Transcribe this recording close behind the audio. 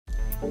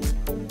Hey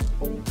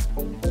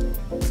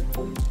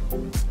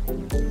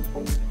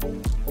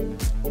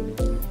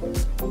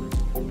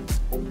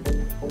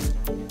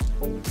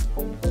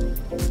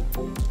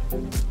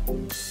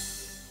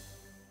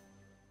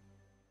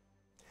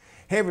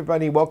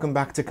everybody, welcome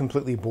back to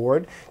Completely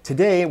Bored.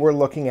 Today we're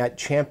looking at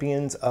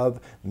Champions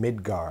of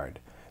Midgard.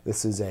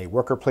 This is a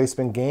worker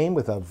placement game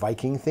with a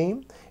Viking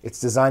theme. It's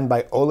designed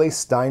by Ole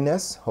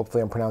Steinnes,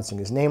 hopefully I'm pronouncing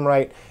his name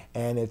right,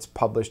 and it's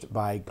published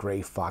by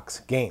Gray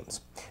Fox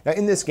Games. Now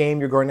in this game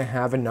you're going to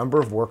have a number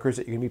of workers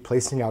that you're going to be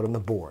placing out on the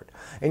board.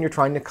 And you're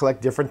trying to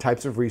collect different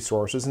types of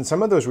resources, and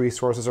some of those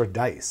resources are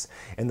dice.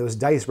 And those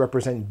dice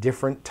represent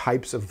different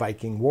types of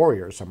Viking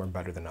warriors. Some are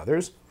better than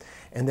others.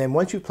 And then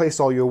once you place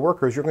all your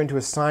workers, you're going to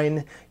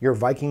assign your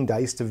Viking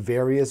dice to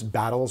various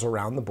battles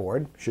around the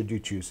board, should you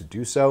choose to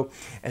do so.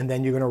 And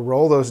then you're going to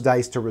roll those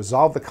dice to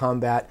resolve the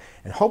combat,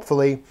 and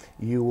hopefully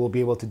you will be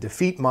able to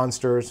defeat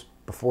monsters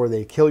before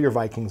they kill your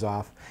Vikings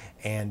off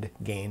and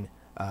gain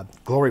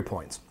glory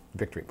points,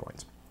 victory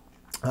points.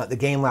 The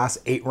game lasts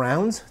 8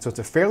 rounds, so it's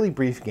a fairly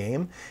brief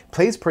game,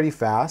 plays pretty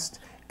fast,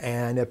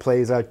 and it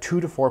plays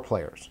 2 to 4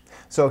 players.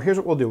 So here's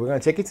what we'll do. We're going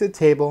to take you to the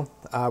table.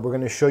 We're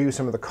going to show you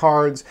some of the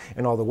cards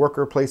and all the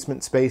worker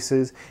placement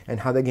spaces and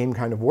how the game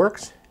kind of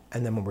works.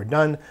 And then when we're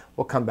done,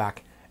 we'll come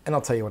back and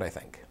I'll tell you what I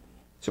think.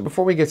 So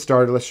before we get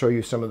started, let's show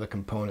you some of the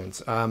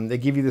components. They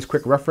give you this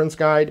quick reference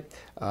guide.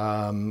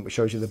 It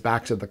shows you the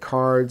backs of the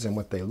cards and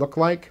what they look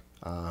like.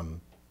 And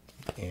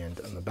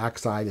on the back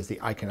side is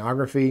the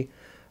iconography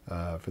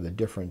for the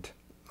different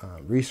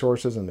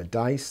resources and the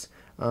dice.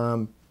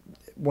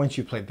 Once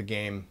you've played the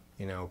game,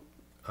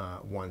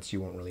 once,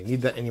 you won't really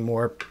need that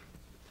anymore.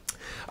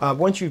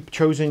 Once you've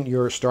chosen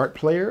your start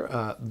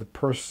player, the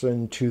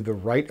person to the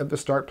right of the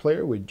start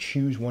player would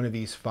choose one of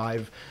these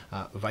 5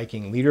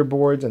 Viking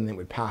leaderboards, and then it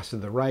would pass to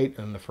the right,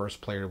 and the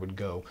first player would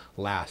go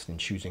last in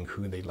choosing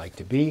who they'd like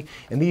to be.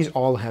 And these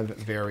all have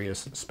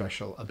various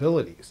special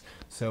abilities.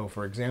 So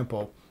for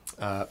example,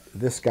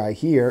 this guy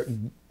here,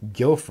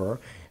 Gilfer,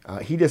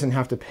 he doesn't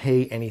have to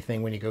pay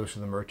anything when he goes to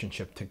the merchant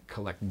ship to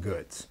collect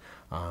goods.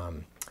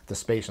 The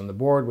space on the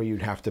board where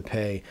you'd have to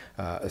pay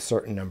a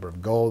certain number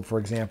of gold, for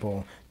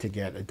example, to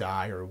get a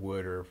dye or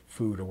wood or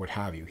food or what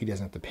have you. He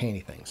doesn't have to pay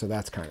anything, so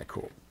that's kind of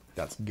cool.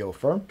 That's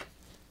Gilfer.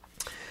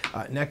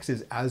 Next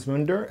is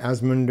Asmundr.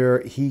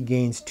 Asmundr, he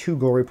gains 2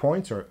 glory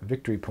points or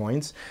victory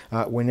points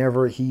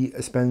whenever he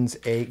spends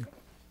a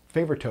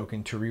favor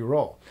token to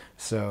re-roll.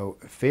 So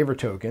favor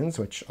tokens,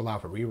 which allow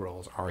for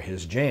re-rolls, are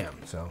his jam.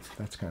 So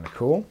that's kind of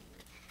cool.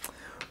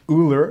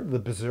 Uller, the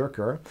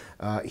Berserker,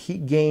 he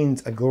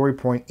gains a glory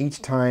point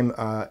each time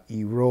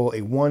you roll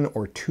a 1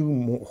 or 2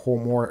 or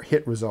more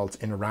hit results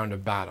in a round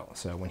of battle.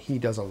 So when he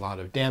does a lot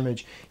of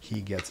damage, he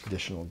gets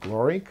additional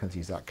glory because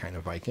he's that kind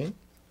of Viking.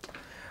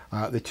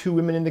 The 2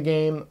 women in the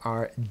game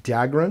are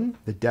Dagrun,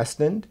 the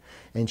Destined,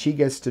 and she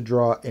gets to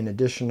draw an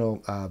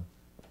additional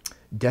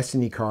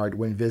Destiny card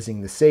when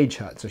visiting the Sage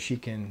Hut. So she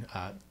can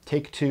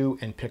take 2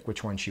 and pick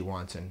which one she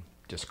wants and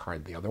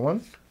discard the other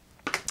one.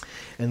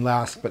 And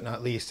last but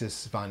not least is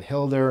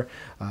Svanhildr.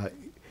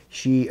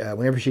 She,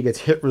 whenever she gets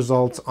hit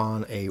results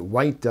on a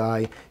white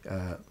die,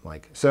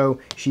 like so,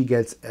 she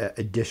gets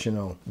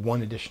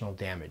one additional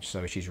damage.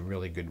 So she's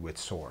really good with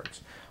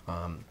swords.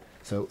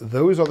 So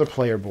those are the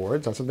player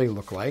boards. That's what they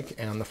look like.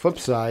 And on the flip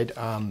side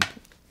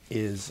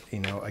is,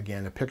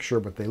 again, a picture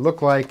of what they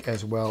look like,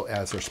 as well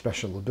as their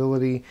special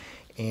ability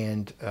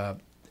and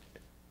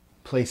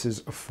places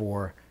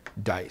for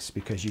dice,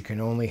 because you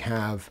can only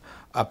have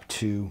up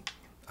to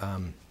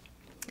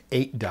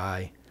 8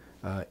 die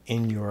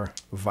in your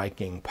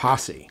Viking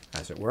posse,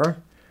 as it were.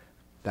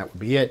 That would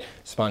be it.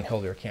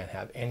 Svanhildr can't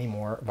have any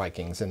more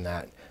Vikings than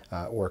that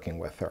working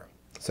with her.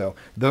 So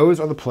those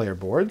are the player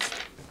boards.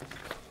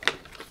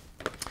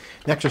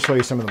 Next, I'll show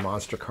you some of the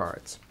monster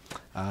cards.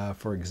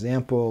 For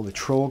example, the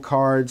troll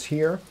cards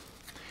here.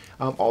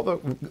 All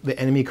the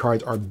enemy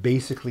cards are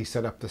basically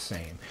set up the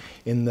same.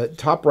 In the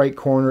top right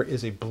corner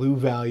is a blue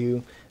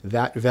value.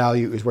 That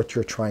value is what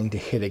you're trying to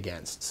hit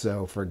against.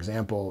 So for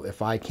example,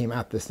 if I came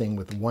at this thing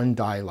with 1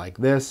 die like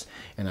this,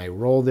 and I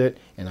rolled it,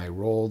 and I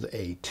rolled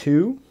a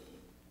 2,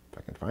 if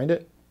I can find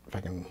it,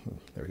 there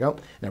we go,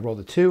 and I rolled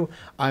a 2,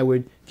 I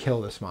would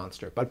kill this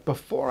monster. But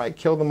before I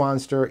kill the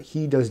monster,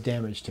 he does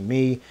damage to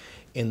me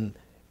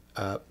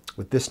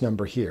with this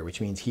number here,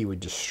 which means he would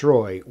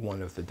destroy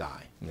one of the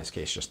die, in this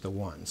case just the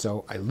 1.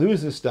 So I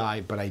lose this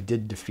die, but I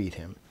did defeat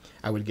him.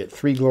 I would get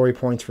 3 glory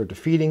points for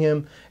defeating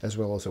him, as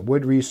well as a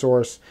wood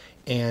resource,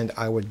 and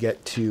I would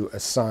get to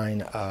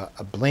assign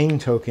a blame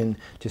token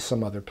to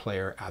some other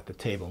player at the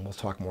table, and we'll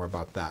talk more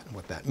about that and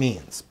what that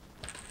means.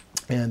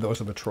 And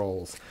those are the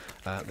trolls,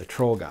 the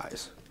troll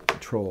guys, the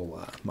troll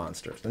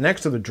monsters. The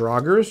next are the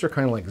Draugrs. They're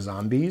kind of like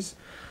zombies,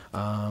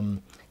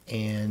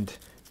 and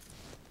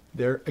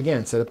they're,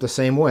 again, set up the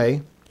same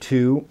way.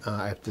 2,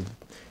 I have to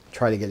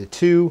try to get a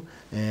 2,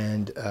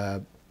 and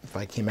if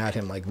I came at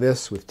him like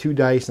this with 2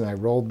 dice and I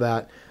rolled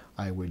that,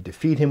 I would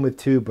defeat him with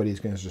 2, but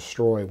he's going to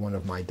destroy one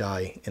of my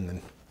die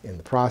in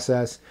the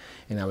process,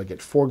 and I would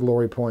get 4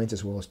 glory points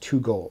as well as 2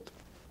 gold.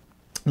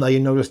 Now you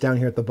notice down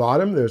here at the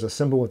bottom, there's a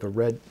symbol with a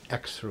red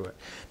X through it.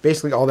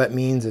 Basically all that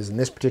means is in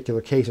this particular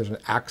case, there's an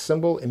axe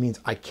symbol. It means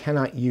I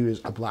cannot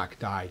use a black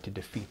die to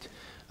defeat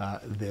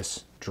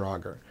this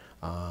Draugr.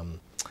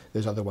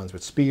 There's other ones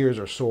with spears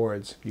or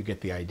swords. You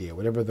get the idea.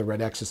 Whatever the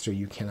red X is through,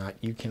 you cannot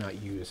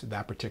use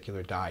that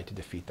particular die to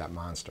defeat that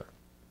monster.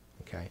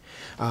 Okay.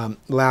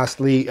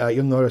 Lastly,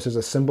 you'll notice there's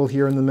a symbol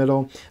here in the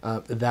middle.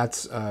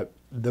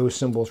 Those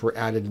symbols were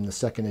added in the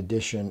second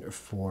edition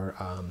for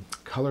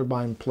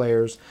colorblind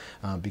players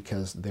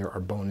because there are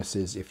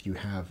bonuses if you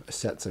have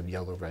sets of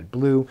yellow, red,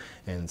 blue,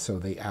 and so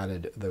they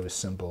added those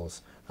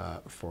symbols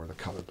for the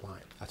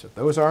colorblind. That's what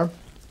those are.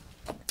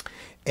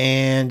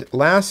 And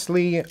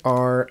lastly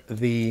are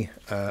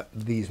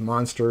these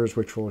monsters,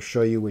 which we'll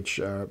show you. This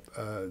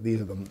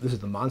is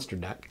the monster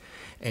deck,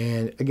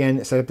 and again,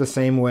 it's set up the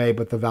same way,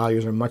 but the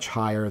values are much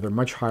higher. They're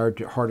much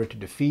harder to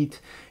defeat,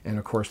 and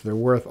of course, they're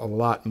worth a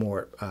lot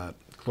more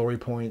glory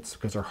points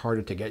because they're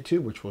harder to get to,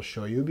 which we'll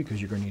show you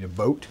because you're going to need a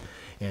boat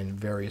and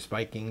various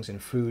Vikings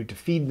and food to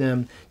feed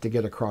them to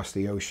get across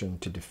the ocean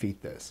to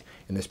defeat this.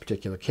 In this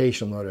particular case,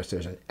 you'll notice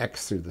there's an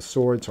X through the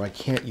sword, so I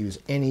can't use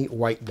any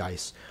white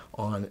dice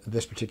on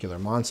this particular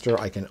monster.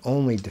 I can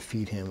only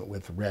defeat him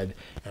with red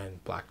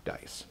and black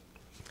dice.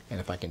 And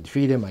if I can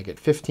defeat him, I get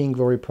 15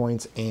 glory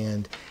points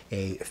and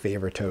a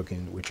favor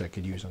token, which I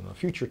could use on a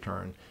future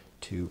turn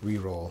to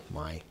re-roll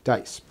my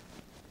dice.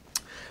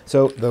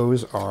 So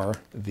those are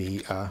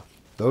the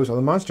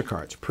monster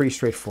cards. Pretty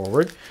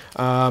straightforward.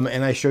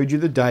 And I showed you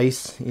the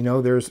dice. You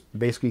know, there's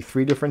basically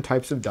 3 different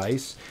types of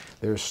dice.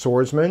 There's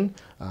swordsmen,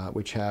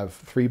 which have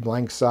 3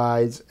 blank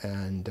sides,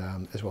 and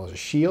as well as a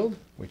shield,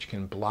 which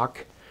can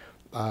block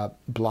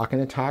an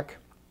attack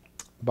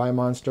by a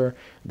monster.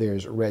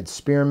 There's red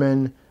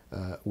spearmen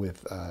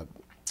with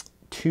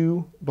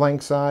 2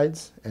 blank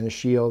sides and a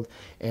shield,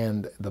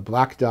 and the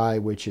black die,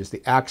 which is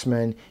the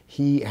axeman.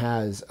 He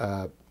has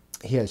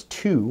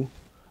 2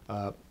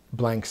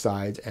 blank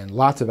sides and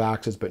lots of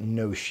axes, but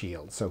no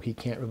shield. So he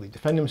can't really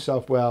defend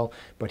himself well,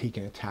 but he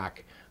can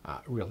attack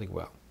really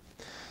well.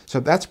 So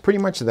that's pretty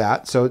much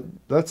that. So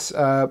let's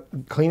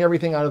clean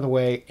everything out of the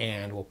way,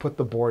 and we'll put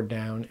the board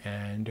down,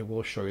 and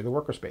we'll show you the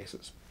worker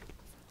spaces.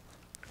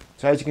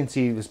 So as you can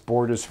see, this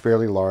board is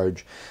fairly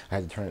large. I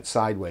had to turn it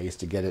sideways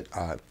to get it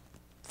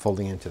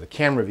folding into the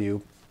camera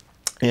view.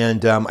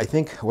 And I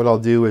think what I'll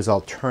do is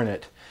I'll turn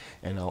it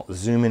and I'll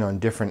zoom in on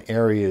different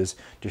areas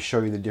to show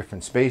you the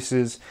different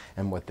spaces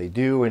and what they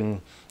do,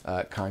 and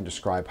kind of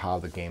describe how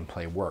the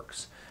gameplay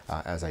works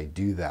as I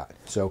do that.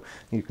 So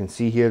you can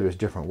see here there's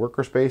different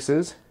worker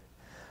spaces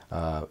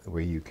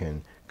where you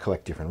can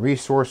collect different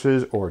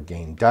resources or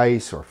gain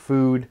dice or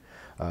food,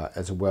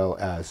 as well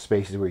as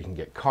spaces where you can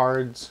get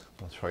cards.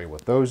 I'll show you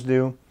what those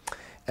do.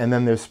 And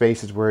then there's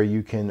spaces where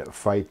you can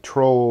fight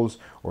trolls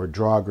or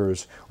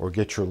Draugrs or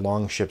get your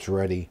longships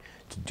ready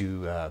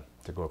to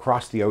go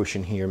across the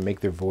ocean here,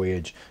 make their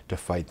voyage to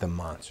fight the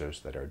monsters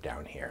that are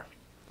down here.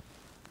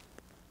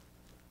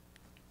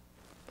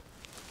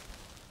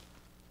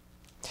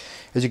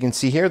 As you can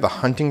see here, the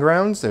hunting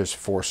grounds, there's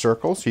 4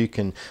 circles, so you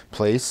can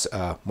place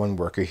 1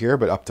 worker here,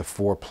 but up to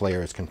 4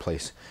 players can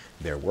place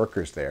their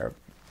workers there.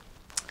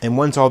 And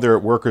once all their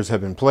workers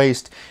have been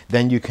placed,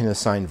 then you can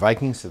assign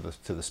Vikings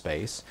to the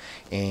space,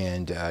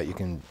 and you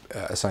can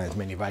assign as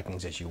many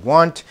Vikings as you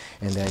want,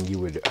 and then you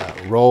would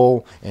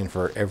roll, and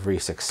for every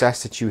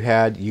success that you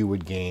had, you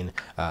would gain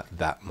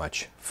that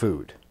much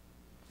food.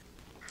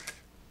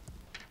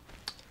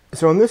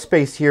 So in this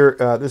space here,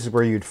 this is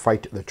where you'd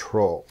fight the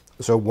troll.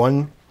 So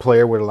 1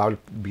 player would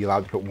be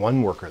allowed to put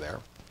 1 worker there,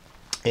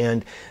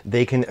 and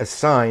they can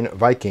assign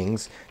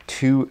Vikings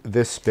to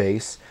this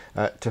space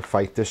to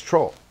fight this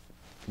troll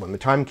when the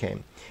time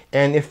came.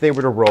 And if they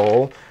were to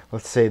roll,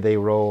 let's say they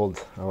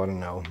rolled, oh, I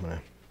don't know, I'm going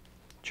to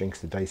jinx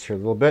the dice here a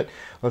little bit.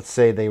 Let's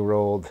say they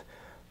rolled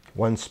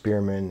 1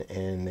 spearman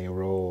and they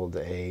rolled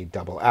a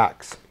double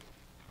axe.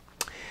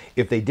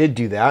 If they did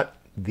do that,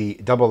 the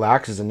double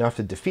axe is enough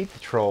to defeat the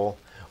troll,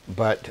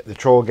 but the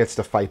troll gets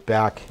to fight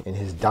back in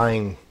his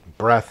dying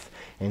breath,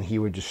 and he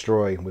would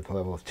destroy, with a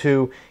level of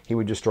 2, he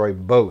would destroy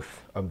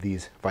both of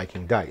these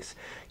Viking dice.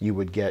 You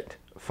would get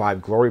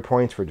 5 glory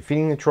points for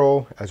defeating the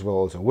troll, as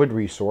well as a wood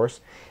resource,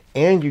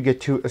 and you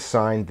get to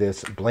assign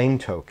this blame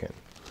token.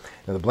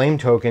 Now the blame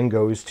token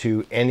goes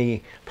to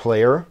any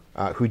player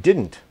who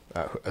didn't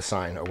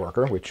assign a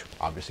worker, which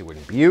obviously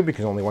wouldn't be you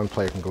because only 1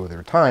 player can go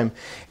their time,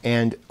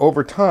 and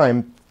over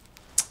time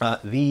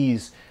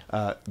these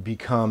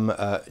become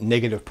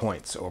negative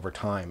points over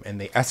time, and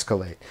they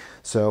escalate.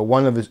 So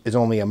 1 of it is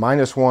only a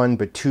 -1,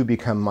 but 2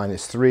 become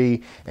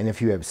 -3, and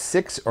if you have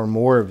 6 or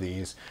more of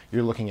these,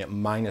 you're looking at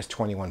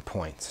 -21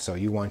 points. So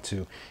you want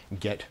to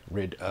get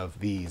rid of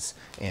these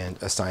and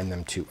assign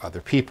them to other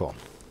people.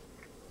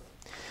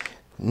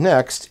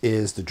 Next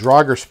is the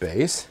Draugr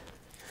space.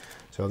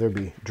 So there'd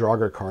be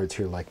Draugr cards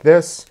here like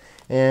this,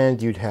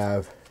 and you'd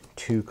have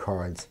 2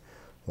 cards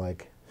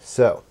like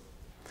so.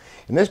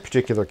 In this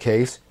particular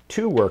case,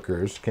 2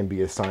 workers can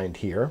be assigned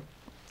here,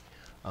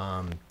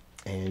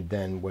 and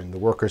then when the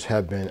workers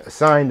have been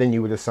assigned, then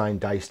you would assign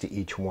dice to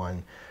each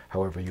one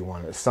however you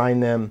want to assign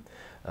them.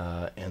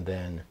 And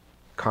then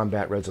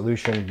combat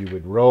resolution, you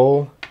would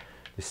roll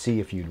to see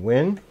if you'd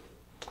win.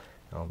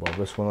 Oh, well,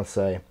 this one, let's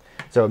say.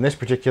 So in this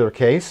particular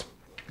case,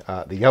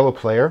 the yellow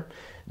player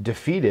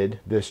defeated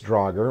this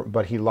Draugr,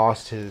 but he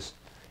lost his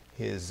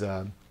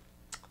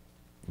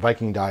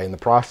Viking die in the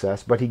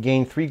process, but he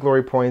gained 3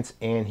 glory points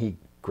and he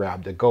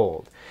grabbed a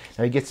gold.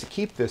 Now he gets to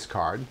keep this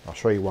card. I'll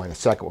show you why in a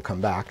second. We'll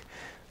come back.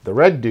 The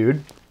red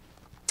dude,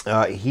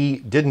 he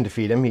didn't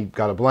defeat him. He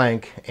got a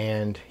blank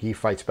and he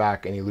fights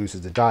back and he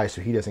loses the die,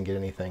 so he doesn't get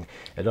anything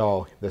at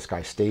all. This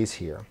guy stays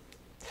here.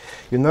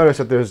 You'll notice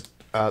that there's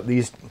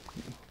these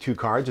 2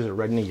 cards. There's a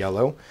red and a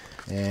yellow.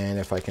 And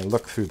if I can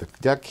look through the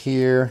deck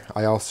here,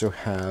 I also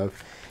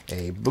have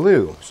a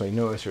blue. So you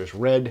notice there's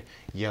red,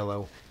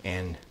 yellow,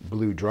 and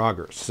blue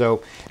Draugrs.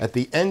 So at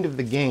the end of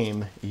the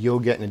game, you'll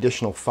get an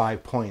additional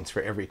 5 points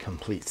for every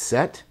complete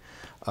set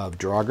of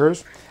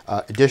Draugrs.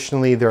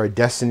 Additionally, there are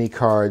destiny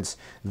cards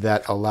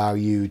that allow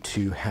you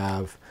to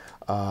have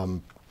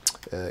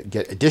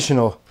get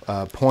additional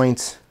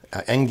points,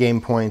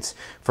 end-game points,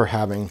 for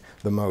having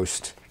the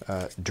most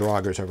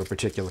Draugrs of a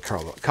particular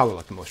color,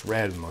 like the most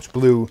red, the most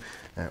blue,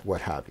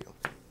 what have you.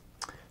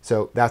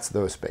 So that's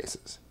those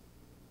spaces.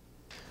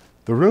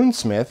 The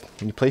runesmith,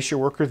 when you place your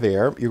worker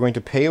there, you're going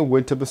to pay a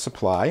wood to the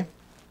supply,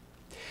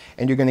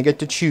 and you're going to get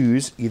to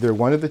choose either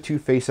one of the 2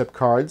 face-up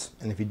cards,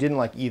 and if you didn't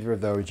like either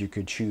of those, you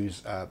could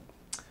choose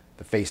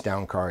the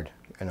face-down card,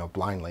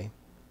 blindly.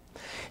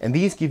 And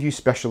these give you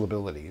special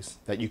abilities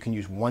that you can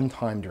use one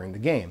time during the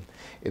game.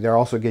 They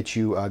also get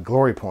you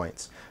glory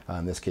points.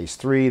 In this case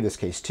 3, this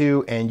case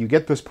 2, and you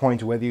get those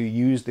points whether you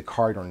use the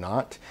card or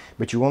not,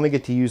 but you only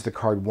get to use the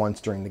card once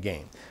during the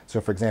game.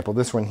 So for example,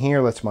 this one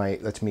here lets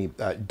me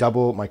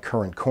double my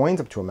current coins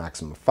up to a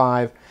maximum of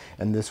 5,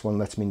 and this one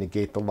lets me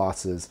negate the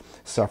losses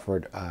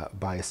suffered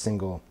by a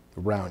single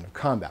round of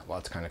combat. Well,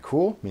 that's kind of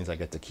cool. It means I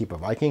get to keep a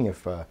Viking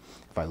if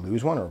I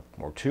lose one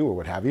or 2 or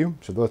what have you.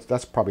 So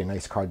that's probably a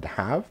nice card to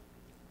have.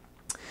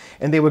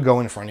 And they would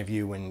go in front of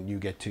you and you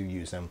get to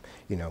use them,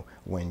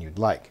 when you'd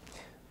like.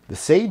 The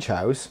Sage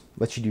House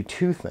lets you do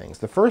 2 things.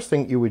 The first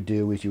thing you would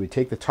do is you would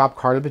take the top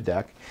card of the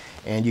deck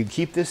and you'd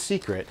keep this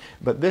secret,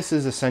 but this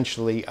is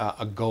essentially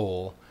a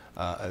goal,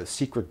 a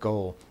secret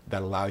goal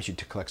that allows you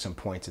to collect some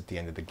points at the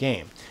end of the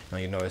game. Now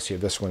you notice here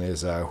this one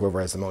is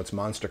whoever has the most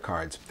monster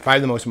cards. If I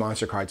have the most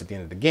monster cards at the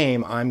end of the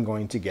game, I'm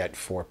going to get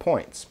 4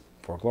 points,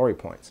 4 glory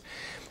points.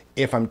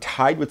 If I'm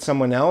tied with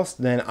someone else,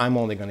 then I'm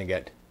only going to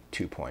get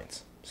 2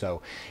 points.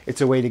 So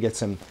it's a way to get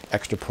some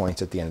extra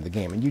points at the end of the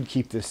game, and you'd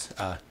keep this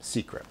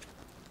secret.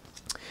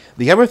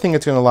 The other thing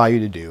it's going to allow you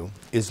to do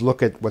is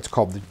look at what's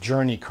called the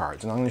journey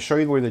cards. And I'm going to show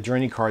you where the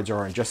journey cards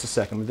are in just a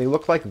second. But they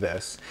look like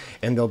this,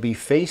 and they'll be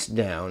face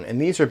down. And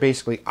these are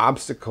basically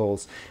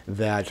obstacles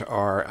that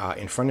are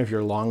in front of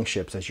your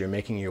longships as you're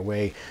making your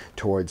way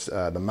towards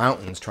the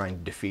mountains trying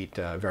to defeat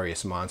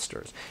various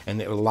monsters.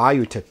 And it will allow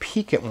you to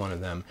peek at one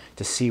of them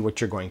to see what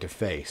you're going to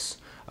face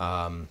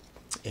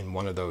in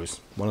one of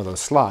those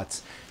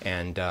slots,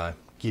 and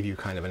give you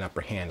kind of an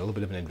upper hand, a little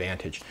bit of an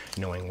advantage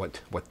knowing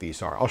what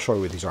these are. I'll show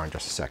you what these are in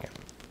just a second.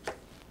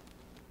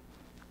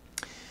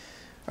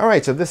 All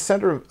right, so this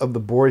center of the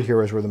board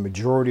here is where the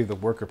majority of the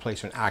worker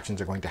placement actions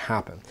are going to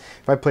happen.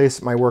 If I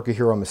place my worker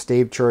here on the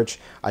stave church,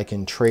 I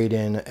can trade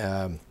in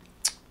a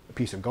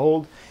piece of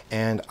gold,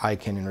 and I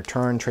can in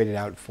return trade it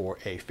out for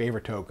a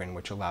favor token,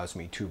 which allows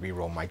me to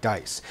reroll my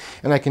dice.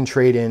 And I can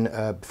trade in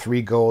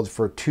 3 gold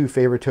for 2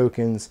 favor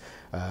tokens,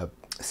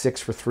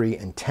 6 for 3,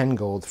 and 10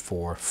 gold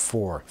for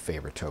 4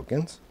 favor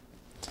tokens.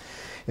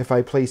 If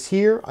I place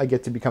here, I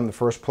get to become the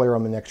first player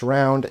on the next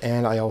round,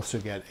 and I also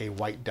get a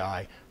white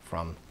die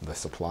from the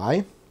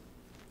supply.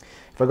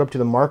 If I go up to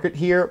the market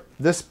here,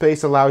 this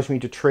space allows me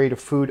to trade a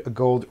food, a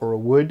gold, or a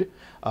wood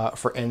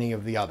for any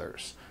of the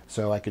others.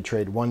 So I could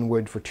trade 1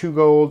 wood for 2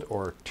 gold,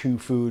 or 2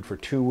 food for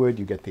 2 wood.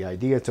 You get the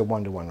idea. It's a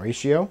 1-to-1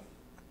 ratio.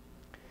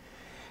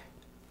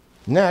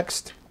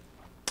 Next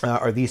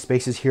are these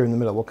spaces here in the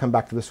middle. We'll come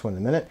back to this one in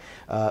a minute.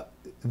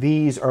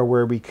 These are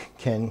where we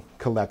can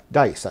collect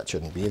dice. That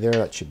shouldn't be there.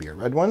 That should be a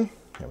red one.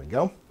 There we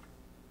go.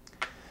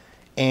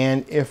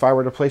 And if I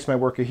were to place my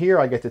worker here,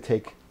 I get to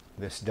take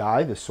this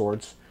die, the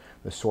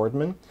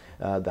swordman.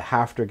 The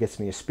hafter gets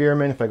me a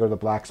spearman. If I go to the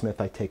blacksmith,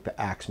 I take the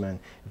axeman.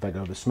 If I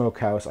go to the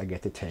smokehouse, I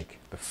get to take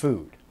the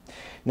food.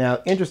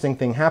 Now, interesting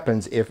thing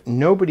happens if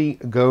nobody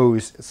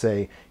goes,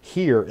 say,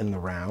 here in the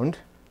round.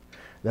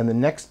 Then the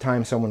next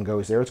time someone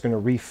goes there, it's going to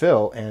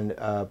refill, and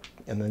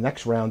in the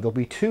next round there'll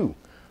be 2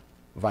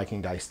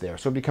 Viking dice there.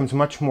 So it becomes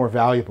much more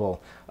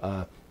valuable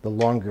the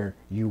longer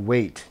you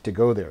wait to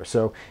go there.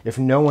 So if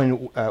no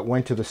one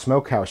went to the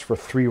smokehouse for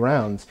 3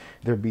 rounds,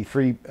 there'd be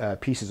 3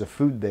 pieces of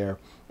food there,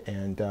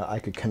 and I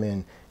could come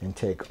in and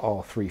take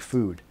all 3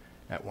 food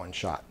at one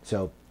shot.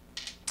 So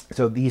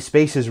these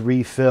spaces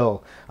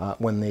refill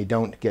when they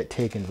don't get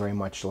taken, very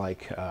much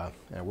like a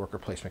worker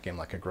placement game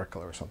like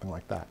Agricola or something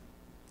like that.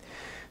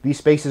 These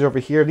spaces over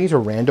here, these are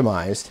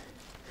randomized.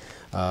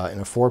 In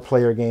a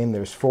 4-player game,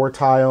 there's 4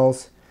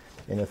 tiles.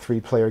 In a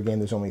 3-player game,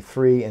 there's only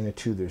 3. In a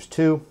 2, there's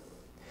 2.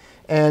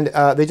 And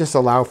they just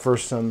allow for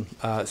some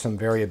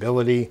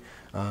variability.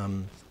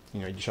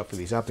 You shuffle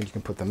these up and you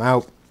can put them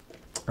out.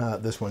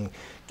 This one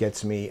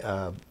gets me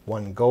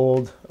 1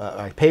 gold.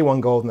 I pay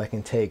 1 gold and I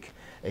can take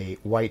a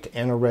white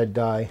and a red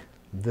die.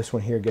 This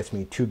one here gets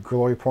me 2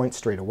 glory points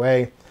straight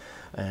away.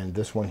 And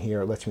this one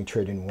here lets me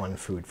trade in 1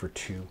 food for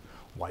 2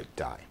 white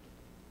die.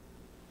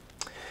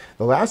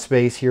 The last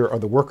space here are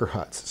the worker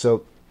huts.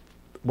 So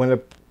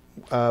when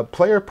a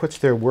player puts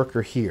their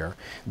worker here,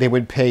 they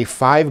would pay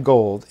 5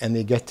 gold and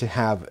they get to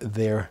have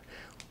their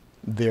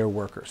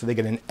worker. So they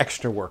get an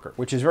extra worker,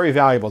 which is very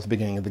valuable at the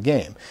beginning of the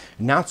game.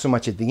 Not so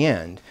much at the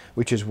end,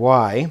 which is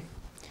why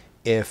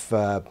if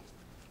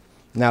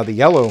now the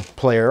yellow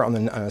player on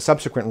the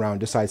subsequent round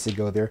decides to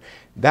go there,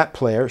 that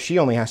player, she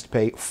only has to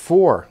pay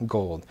 4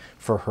 gold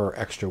for her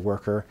extra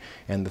worker,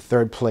 and the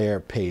third player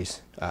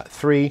pays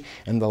 3,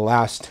 and the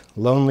last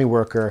lonely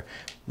worker,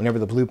 whenever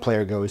the blue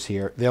player goes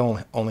here, they'll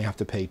only have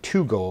to pay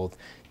 2 gold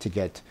to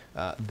get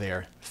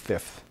their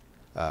 5th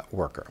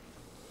worker.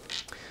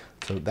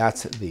 So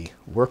that's the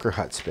worker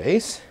hut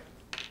space.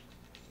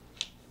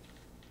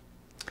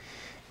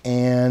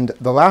 And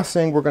the last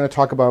thing we're going to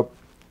talk about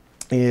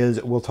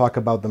is we'll talk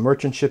about the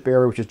merchant ship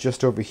area, which is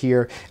just over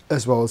here,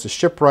 as well as the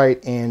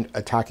shipwright and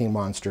attacking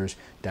monsters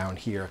down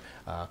here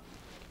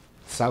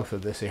south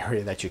of this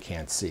area that you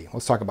can't see.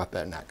 Let's talk about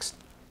that next.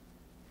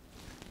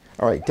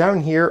 All right, down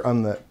here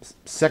on the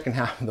second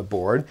half of the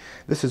board,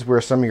 this is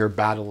where some of your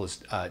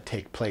battles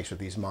take place with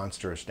these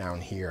monsters down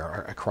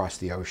here across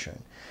the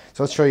ocean.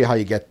 So let's show you how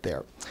you get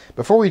there.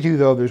 Before we do,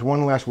 though, there's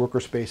one last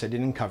worker space I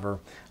didn't cover.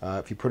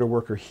 If you put a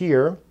worker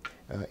here,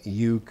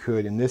 you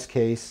could, in this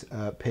case,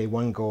 pay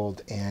 1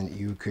 gold and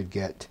you could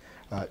get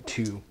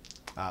 2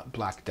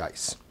 black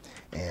dice.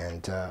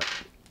 And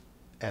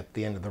at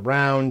the end of the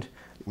round,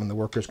 when the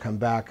workers come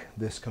back,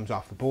 this comes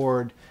off the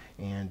board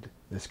and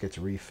this gets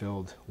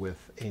refilled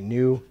with a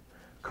new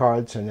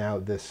card. So now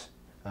this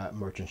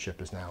merchant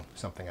ship is now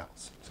something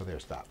else. So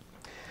there's that.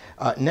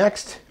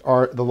 Next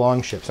are the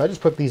long ships. I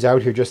just put these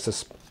out here just to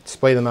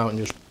display them out and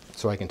just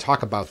so I can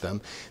talk about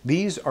them.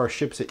 These are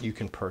ships that you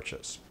can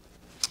purchase.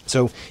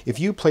 So if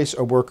you place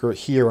a worker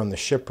here on the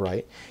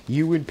shipwright,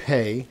 you would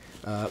pay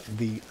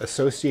the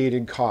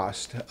associated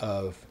cost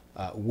of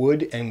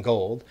wood and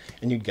gold,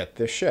 and you'd get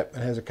this ship. It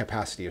has a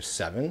capacity of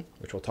 7,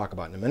 which we'll talk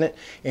about in a minute,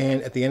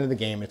 and at the end of the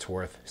game it's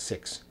worth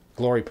 6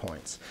 glory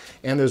points.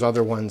 And there's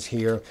other ones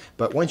here,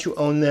 but once you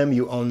own them,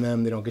 you own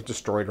them. They don't get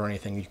destroyed or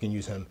anything. You can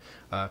use them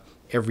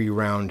every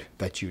round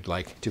that you'd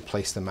like to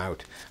place them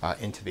out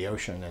into the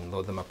ocean and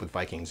load them up with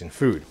Vikings and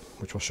food,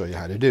 which we'll show you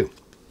how to do.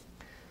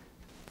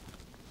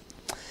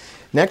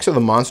 Next are the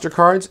monster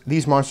cards.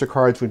 These monster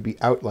cards would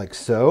be out like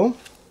so.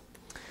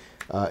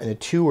 In a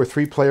 2 or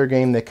 3 player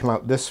game, they come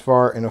out this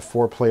far. In a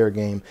 4 player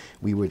game,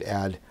 we would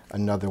add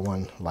another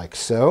one like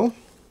so.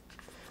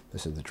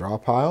 This is the draw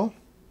pile.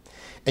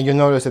 And you'll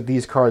notice that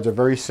these cards are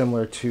very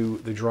similar to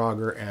the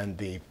Draugr and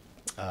the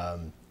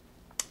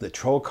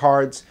Troll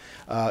cards.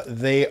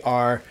 They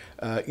are,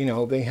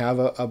 they have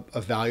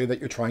a value that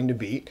you're trying to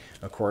beat.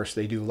 Of course,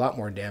 they do a lot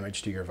more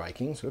damage to your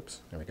Vikings. Oops,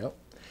 there we go.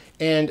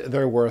 And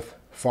they're worth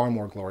far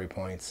more glory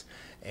points,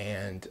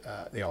 and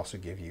they also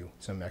give you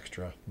some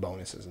extra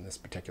bonuses, in this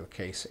particular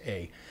case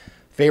a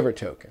favorite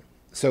token.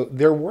 So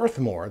they're worth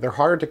more, they're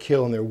harder to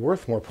kill, and they're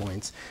worth more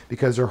points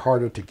because they're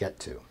harder to get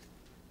to.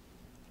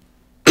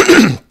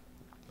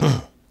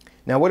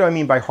 Now, what do I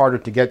mean by harder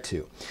to get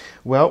to?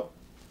 Well,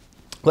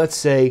 let's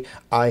say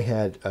I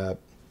had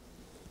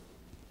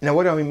now,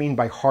 what do I mean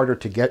by harder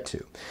to get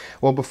to?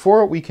 Well,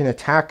 before we can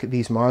attack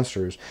these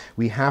monsters,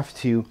 we have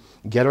to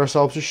get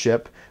ourselves a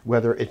ship,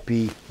 whether it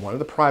be one of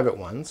the private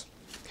ones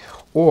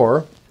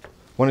or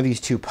one of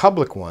these 2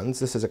 public ones.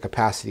 This is a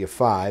capacity of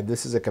 5.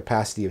 This is a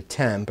capacity of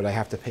 10, but I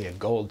have to pay a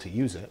gold to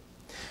use it.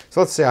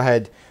 So let's say I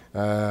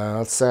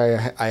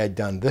had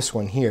done this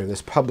one here,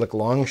 this public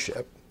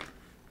longship.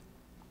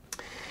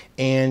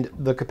 And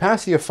the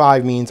capacity of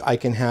 5 means I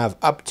can have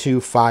up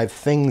to 5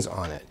 things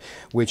on it,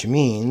 which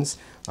means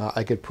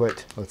I could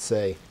put, let's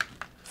say,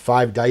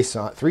 3 dice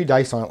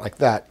on it like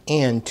that,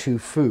 and 2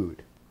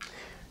 food.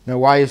 Now,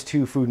 why is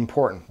 2 food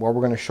important? Well,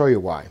 we're going to show you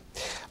why.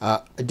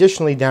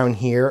 Additionally, down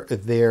here,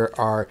 there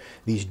are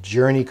these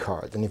journey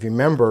cards. And if you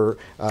remember,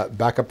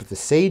 back up at the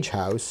Sage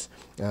House,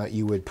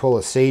 you would pull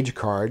a Sage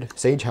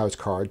House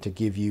card to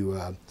give you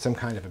some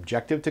kind of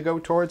objective to go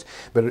towards,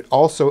 but it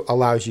also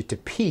allows you to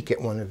peek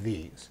at one of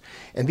these.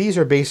 And these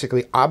are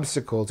basically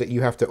obstacles that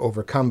you have to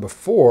overcome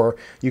before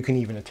you can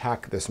even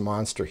attack this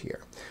monster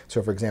here.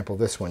 So, for example,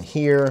 this one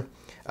here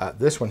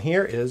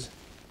is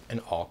an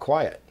all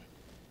quiet.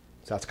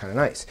 So that's kind of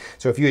nice.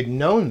 So if you had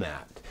known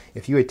that,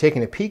 if you had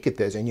taken a peek at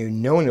this and you'd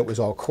known it was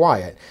all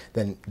quiet,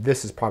 then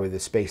this is probably the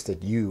space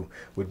that you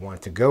would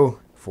want to go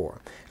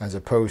for, as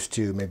opposed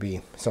to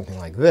maybe something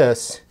like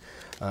this.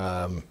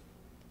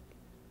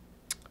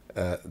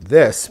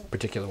 This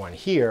particular one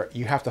here,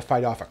 you have to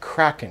fight off a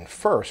Kraken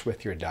first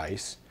with your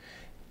dice.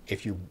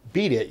 If you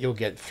beat it, you'll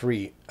get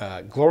 3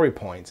 glory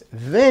points.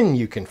 Then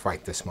you can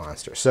fight this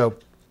monster. So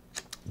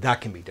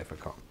that can be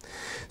difficult.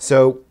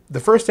 So the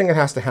first thing that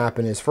has to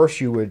happen is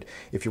first you would,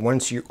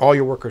 once all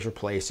your workers are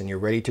placed and you're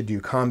ready to do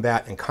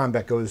combat, and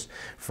combat goes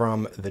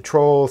from the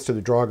trolls to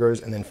the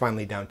draugrs and then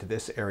finally down to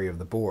this area of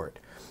the board.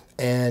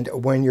 And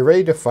when you're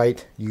ready to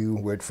fight, you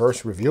would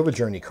first reveal the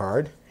journey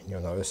card. And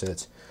you'll notice that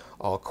it's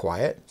all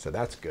quiet, so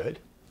that's good.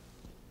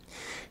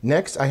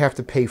 Next, I have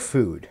to pay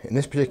food. In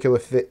this particular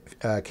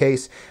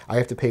case, I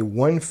have to pay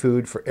 1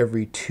 food for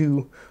every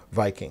 2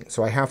 Vikings.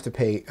 So I have to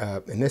pay,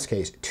 in this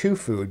case, 2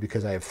 food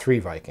because I have 3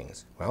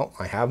 Vikings. Well,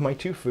 I have my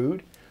 2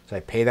 food, so I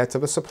pay that to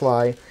the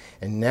supply,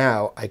 and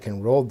now I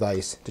can roll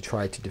dice to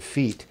try to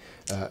defeat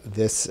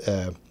this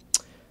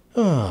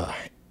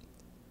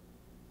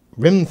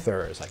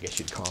Rimthurs, I guess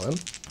you'd call him.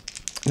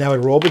 Now I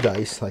roll the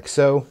dice like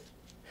so.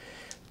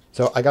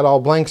 So I got all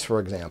blanks,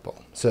 for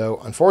example. So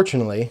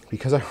unfortunately,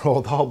 because I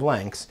rolled all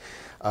blanks,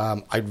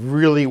 I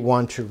really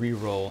want to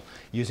re-roll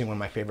using one of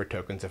my favorite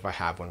tokens if I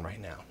have one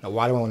right now. Now,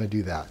 why do I want to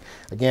do that?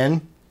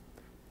 Again,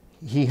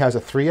 he has a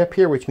 3 up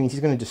here, which means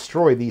he's going to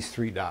destroy these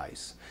 3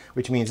 dice,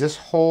 which means this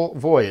whole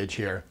voyage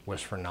here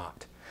was for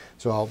naught.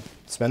 So I'll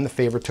spend the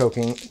favorite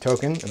token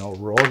and I'll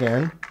roll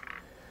again.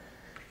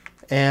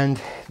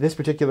 And this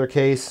particular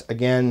case,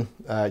 again,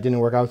 didn't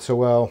work out so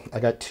well.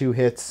 I got 2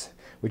 hits,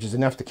 which is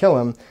enough to kill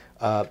him.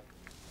 But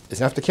he's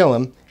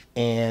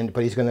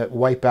going to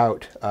wipe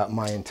out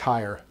my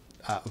entire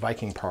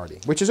Viking party,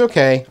 which is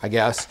okay, I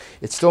guess.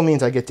 It still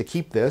means I get to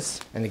keep this.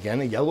 And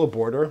again, a yellow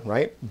border,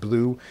 right?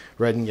 Blue,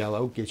 red, and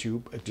yellow gives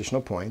you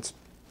additional points.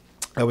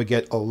 I would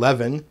get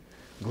 11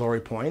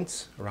 glory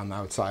points around the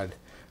outside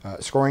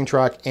scoring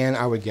track, and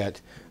I would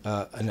get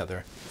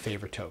another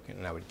favorite token,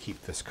 and I would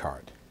keep this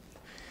card.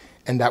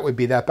 And that would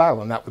be that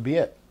battle, and that would be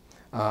it.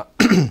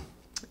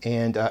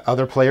 And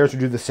other players would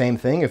do the same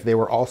thing if they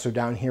were also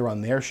down here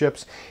on their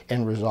ships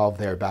and resolve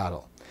their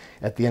battle.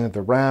 At the end of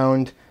the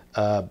round,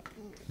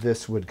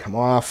 this would come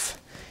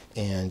off,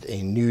 and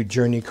a new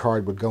journey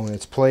card would go in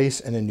its place,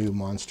 and a new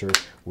monster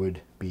would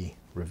be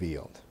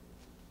revealed.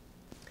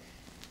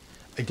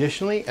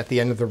 Additionally, at the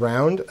end of the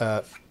round,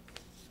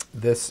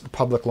 this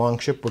public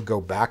longship would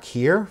go back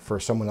here for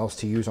someone else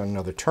to use on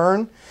another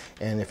turn.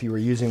 And if you were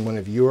using one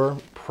of your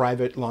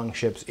private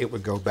longships, it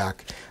would go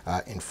back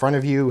in front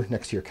of you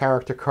next to your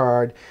character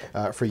card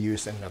for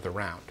use in another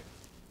round.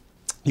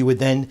 You would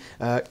then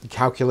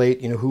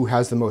calculate, who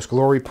has the most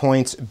glory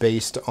points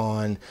based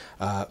on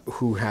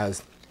who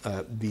has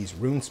these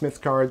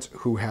runesmith cards,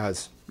 who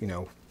has,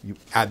 you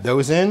add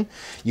those in.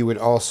 You would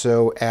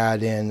also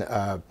add in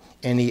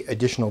any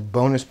additional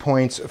bonus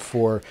points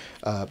for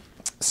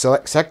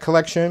set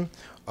collection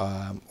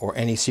or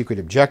any secret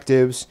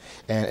objectives,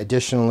 and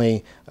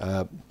additionally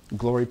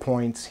glory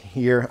points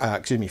here,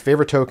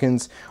 favorite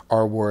tokens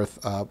are worth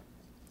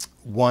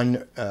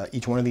 1,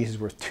 each one of these is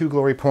worth 2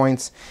 glory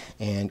points,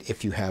 and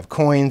if you have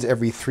coins,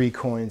 every 3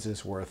 coins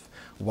is worth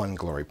 1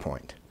 glory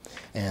point.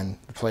 And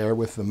the player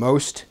with the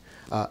most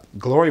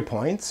glory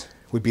points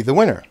would be the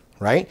winner,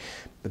 right?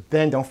 But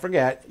then don't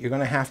forget, you're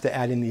going to have to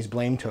add in these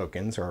blame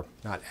tokens, or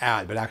not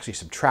add, but actually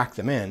subtract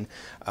them in.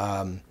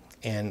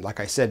 And like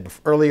I said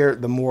earlier,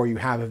 the more you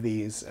have of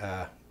these,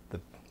 the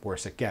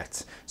worse it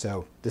gets.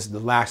 So this is the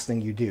last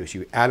thing you do. So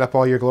you add up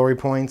all your glory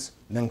points,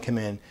 then come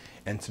in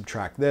and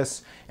subtract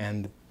this,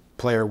 and the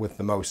player with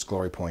the most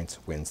glory points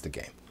wins the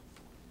game.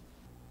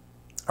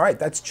 All right,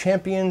 that's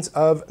Champions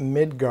of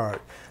Midgard.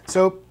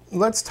 So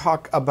let's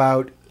talk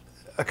about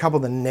a couple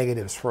of the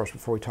negatives first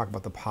before we talk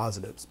about the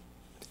positives.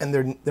 And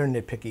they're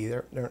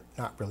nitpicky. They're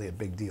not really a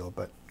big deal,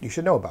 but you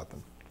should know about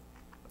them.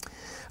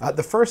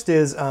 The first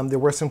is there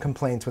were some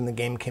complaints when the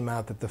game came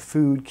out that the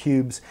food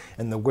cubes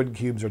and the wood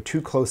cubes are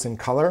too close in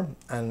color,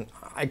 and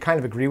I kind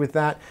of agree with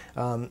that.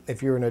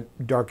 If you're in a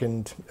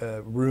darkened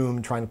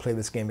room trying to play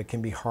this game, it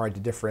can be hard to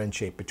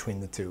differentiate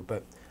between the two.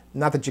 But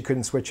not that you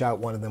couldn't switch out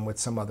one of them with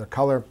some other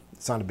color.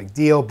 It's not a big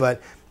deal,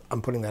 but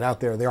I'm putting that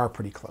out there. They are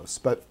pretty close,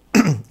 but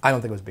I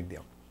don't think it was a big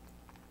deal.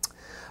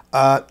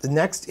 The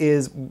next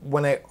is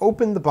when I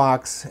opened the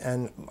box,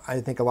 and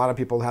I think a lot of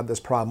people have this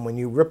problem, when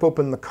you rip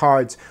open the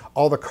cards,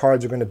 all the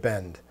cards are going to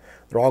bend.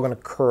 They're all going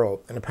to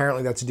curl, and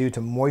apparently that's due to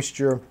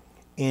moisture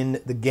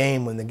in the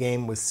game when the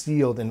game was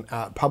sealed and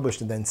published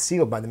and then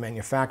sealed by the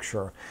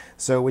manufacturer.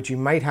 So what you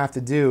might have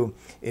to do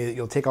is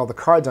you'll take all the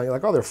cards out, you're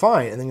like, oh, they're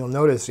fine, and then you'll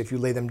notice if you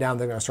lay them down,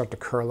 they're going to start to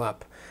curl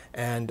up.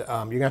 And you're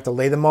going to have to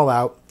lay them all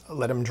out,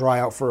 let them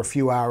dry out for a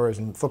few hours,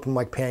 and flip them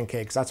like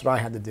pancakes. That's what I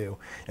had to do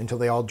until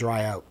they all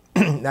dry out.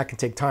 That can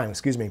take time,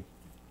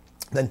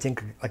 then take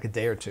like a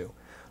day or two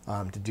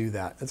to do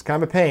that. It's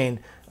kind of a pain,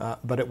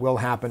 but it will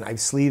happen. I've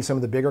sleeved some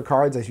of the bigger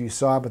cards, as you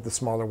saw, but the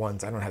smaller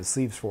ones I don't have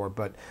sleeves for,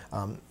 but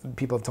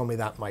people have told me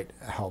that might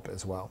help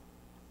as well.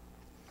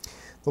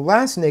 The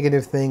last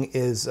negative thing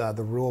is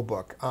the rule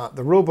book.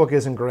 The rule book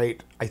isn't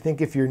great. I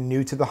think if you're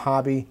new to the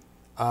hobby,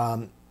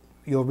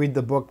 you'll read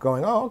the book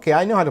going, oh, okay,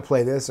 I know how to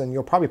play this, and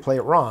you'll probably play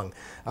it wrong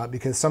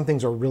because some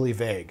things are really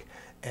vague.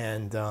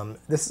 And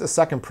this is the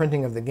second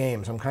printing of the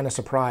game, so I'm kind of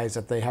surprised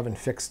that they haven't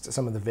fixed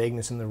some of the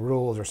vagueness in the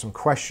rules or some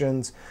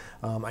questions.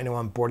 I know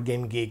on Board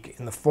Game Geek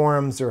in the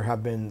forums there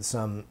have been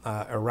some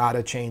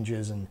errata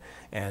changes and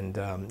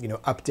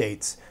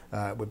updates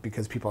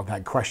because people have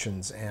had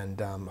questions, and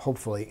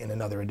hopefully in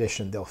another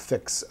edition they'll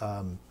fix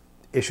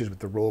issues with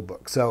the rule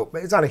book. So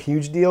it's not a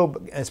huge deal,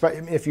 but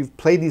if you've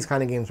played these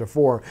kind of games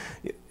before,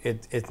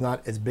 it's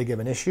not as big of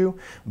an issue.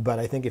 But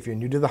I think if you're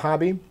new to the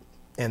hobby,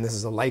 and this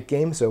is a light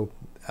game, so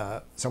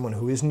someone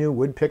who is new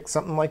would pick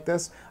something like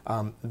this,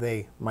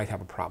 they might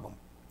have a problem.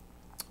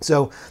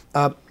 So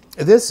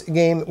this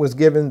game was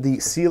given the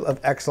Seal of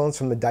Excellence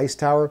from the Dice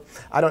Tower.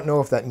 I don't know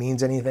if that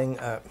means anything,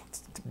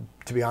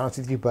 to be honest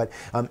with you, but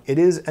it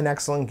is an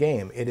excellent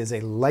game. It is a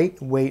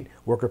lightweight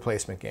worker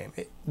placement game.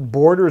 It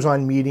borders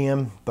on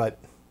medium, but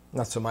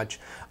not so much.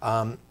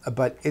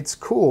 But it's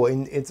cool,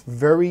 and it's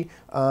very,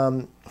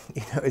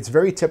 it's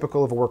very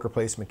typical of a worker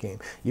placement game.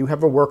 You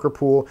have a worker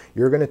pool,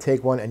 you're going to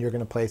take one and you're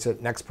going to place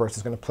it, next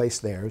person's going to place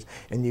theirs,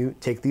 and you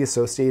take the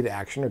associated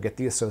action or get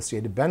the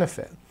associated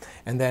benefit.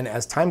 And then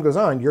as time goes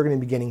on, you're going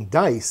to be getting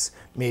dice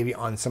maybe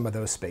on some of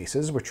those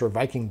spaces, which are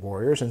Viking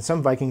warriors, and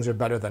some Vikings are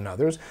better than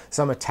others,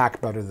 some attack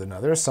better than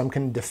others, some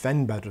can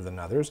defend better than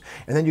others,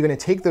 and then you're going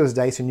to take those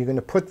dice and you're going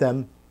to put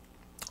them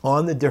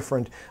on the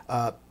different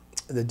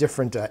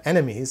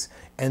enemies,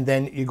 and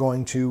then you're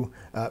going to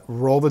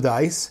roll the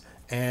dice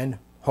and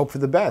hope for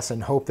the best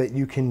and hope that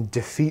you can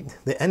defeat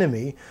the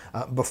enemy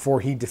before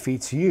he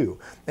defeats you.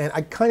 And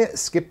I kind of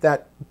skipped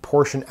that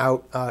portion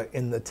out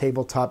in the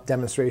tabletop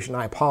demonstration.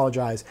 I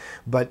apologize,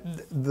 but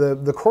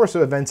the course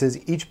of events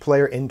is each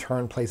player in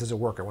turn places a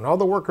worker. When all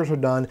the workers are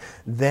done,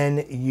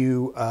 then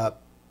you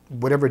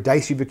whatever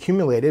dice you've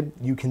accumulated,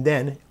 you can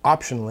then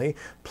optionally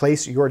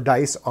place your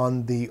dice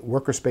on the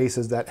worker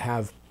spaces that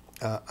have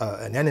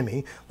an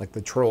enemy, like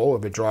the troll or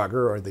the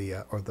Draugr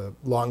or the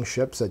long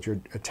ships that you're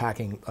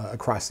attacking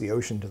across the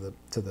ocean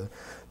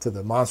to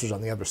the monsters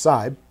on the other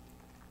side.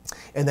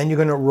 And then you're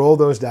going to roll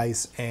those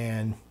dice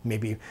and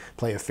maybe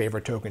play a favor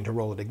token to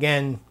roll it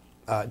again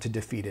to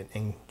defeat it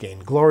and gain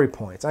glory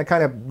points. I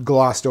kind of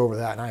glossed over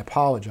that, and I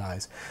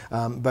apologize.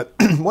 But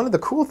one of the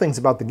cool things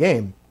about the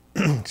game,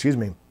 excuse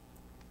me,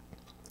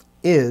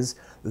 is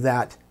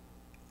that,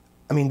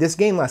 I mean, this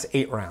game lasts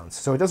 8 rounds,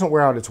 so it doesn't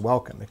wear out its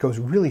welcome. It goes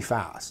really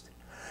fast.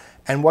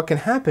 And what can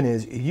happen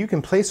is you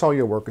can place all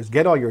your workers,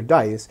 get all your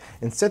dice,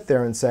 and sit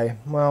there and say,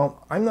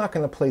 well, I'm not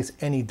going to place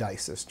any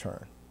dice this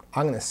turn.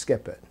 I'm going to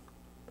skip it.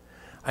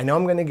 I know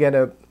I'm going to get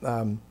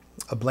a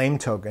blame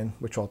token,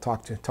 which I'll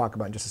talk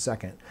about in just a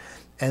second.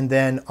 And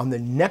then on the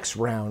next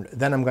round,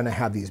 then I'm going to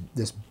have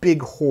this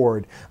big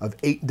horde of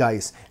 8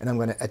 dice, and I'm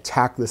going to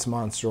attack this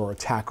monster or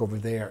attack over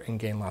there and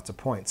gain lots of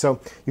points. So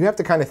you have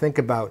to kind of think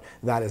about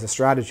that as a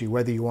strategy,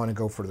 whether you want to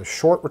go for the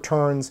short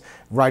returns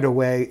right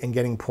away and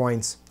getting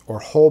points, or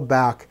hold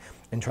back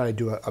and try to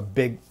do a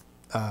big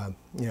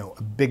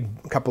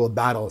couple of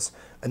battles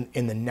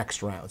in the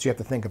next round. So you have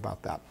to think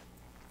about that.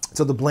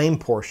 So the blame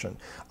portion,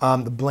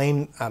 the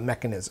blame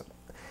mechanism.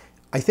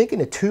 I think in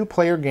a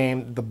 2-player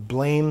game, the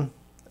blame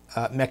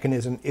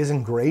mechanism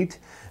isn't great,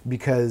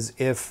 because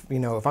if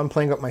I'm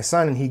playing with my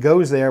son and he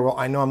goes there, well,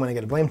 I know I'm going to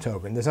get a blame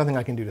token. There's nothing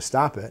I can do to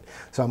stop it,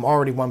 so I'm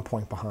already 1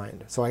 point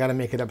behind. So I got to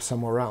make it up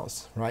somewhere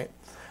else, right?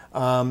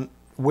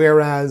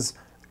 Whereas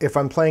if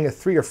I'm playing a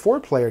 3 or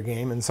 4-player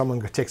game and someone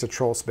takes a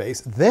troll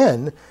space,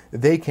 then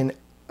they can,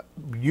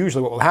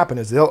 usually what will happen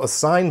is they'll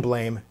assign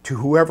blame to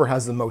whoever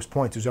has the most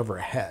points, who's ever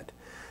ahead,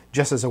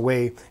 just as a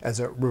way, as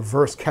a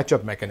reverse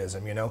catch-up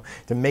mechanism,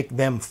 to make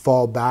them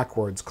fall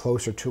backwards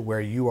closer to where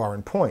you are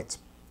in points.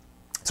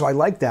 So I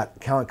like that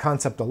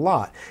concept a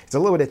lot. It's a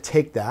little bit of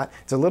take that.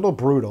 It's a little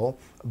brutal,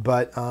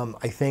 but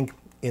I think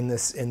in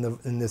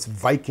this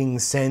Viking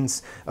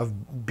sense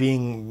of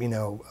being,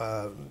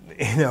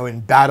 in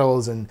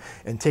battles and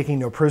taking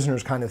no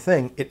prisoners kind of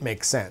thing, it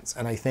makes sense.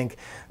 And I think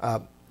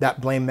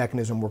that blame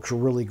mechanism works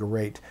really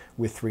great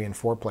with 3 and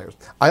 4 players.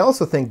 I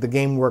also think the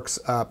game works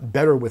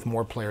better with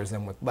more players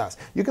than with less.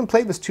 You can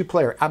play this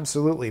 2-player,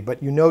 absolutely,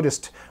 but you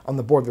noticed on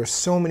the board there's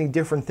so many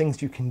different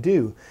things you can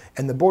do,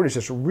 and the board is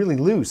just really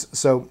loose.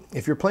 So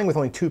if you're playing with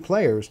only 2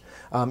 players,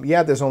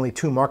 yeah, there's only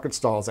 2 market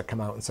stalls that come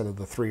out instead of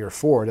the 3 or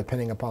 4,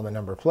 depending upon the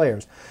number of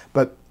players.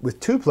 But with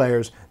 2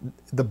 players,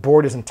 the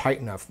board isn't tight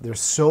enough.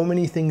 There's so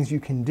many things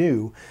you can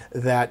do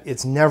that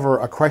it's never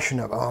a question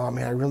of, oh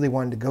man, I really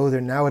wanted to go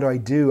there, now what do I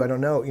do? I don't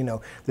know.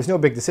 There's no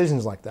big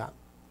decisions like that.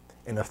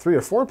 In a 3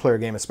 or 4-player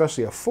game,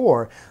 especially a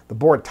 4, the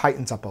board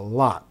tightens up a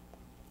lot.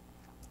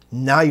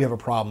 Now you have a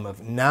problem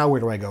of, now where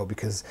do I go?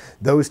 Because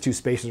those 2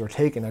 spaces were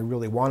taken. I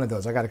really wanted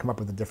those. I got to come up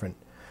with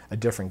a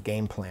different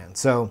game plan.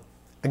 So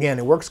again,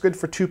 it works good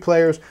for 2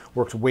 players,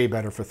 works way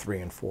better for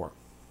 3 and 4.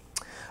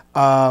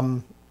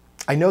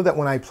 I know that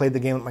when I played the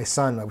game with my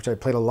son, which I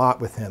played a lot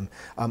with him,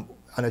 on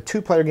a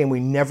 2-player game, we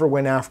never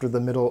went after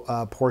the middle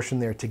portion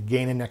there to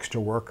gain an extra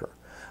worker.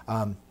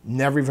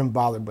 Never even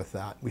bothered with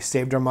that. We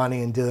saved our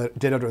money and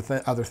did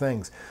other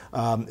things.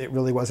 It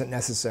really wasn't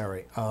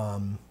necessary.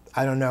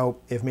 I don't know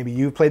if maybe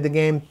you've played the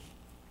game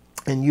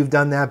and you've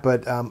done that,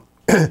 but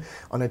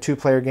on a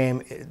two-player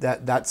game,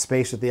 that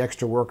space with the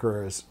extra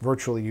worker is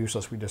virtually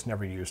useless. We just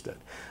never used it.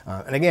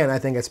 And again, I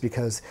think it's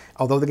because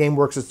although the game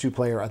works as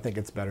two-player, I think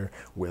it's better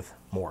with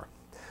more.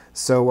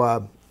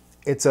 So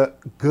it's a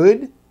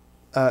good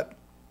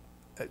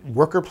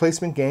worker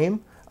placement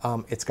game.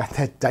 It's got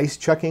that dice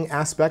chucking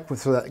aspect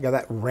with got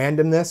that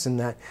randomness and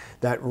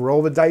that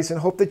roll the dice and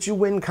hope that you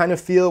win kind of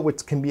feel,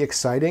 which can be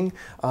exciting.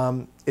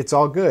 It's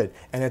all good.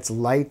 And it's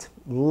light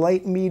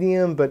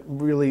medium, but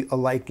really a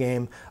light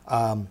game.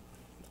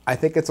 I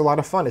think it's a lot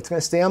of fun. It's going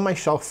to stay on my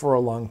shelf for a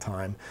long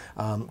time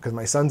because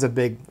my son's a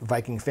big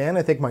Viking fan.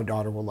 I think my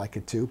daughter will like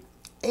it too.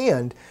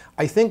 And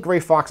I think Gray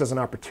Fox has an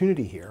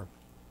opportunity here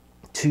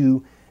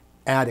to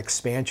add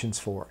expansions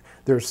for.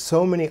 There's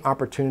so many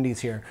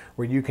opportunities here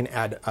where you can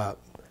add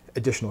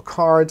additional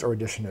cards or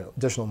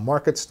additional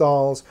market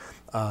stalls,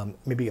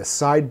 maybe a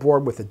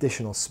sideboard with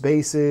additional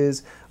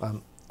spaces,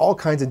 all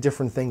kinds of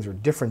different things, or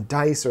different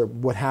dice or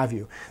what have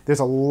you. There's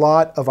a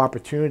lot of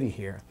opportunity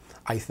here,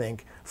 I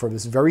think, for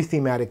this very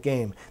thematic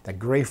game that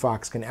Gray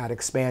Fox can add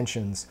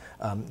expansions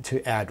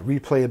to add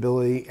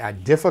replayability,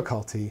 add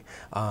difficulty,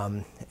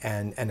 and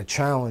a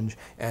challenge,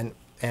 and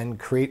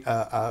create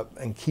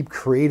and keep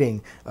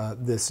creating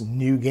this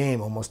new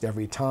game almost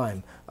every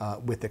time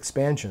with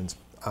expansions.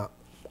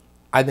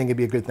 I think it'd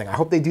be a good thing. I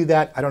hope they do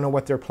that. I don't know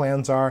what their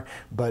plans are,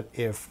 but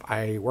if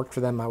I worked for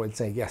them, I would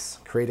say, yes,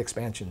 create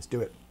expansions,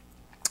 do it.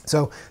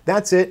 So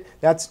that's it.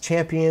 That's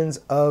Champions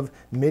of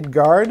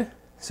Midgard.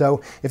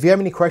 So if you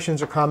have any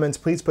questions or comments,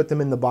 please put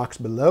them in the box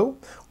below,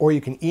 or you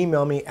can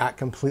email me at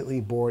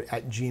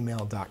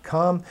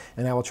completelybored@gmail.com,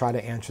 and I will try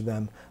to answer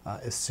them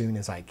as soon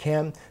as I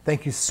can.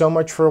 Thank you so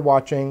much for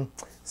watching.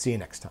 See you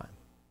next time.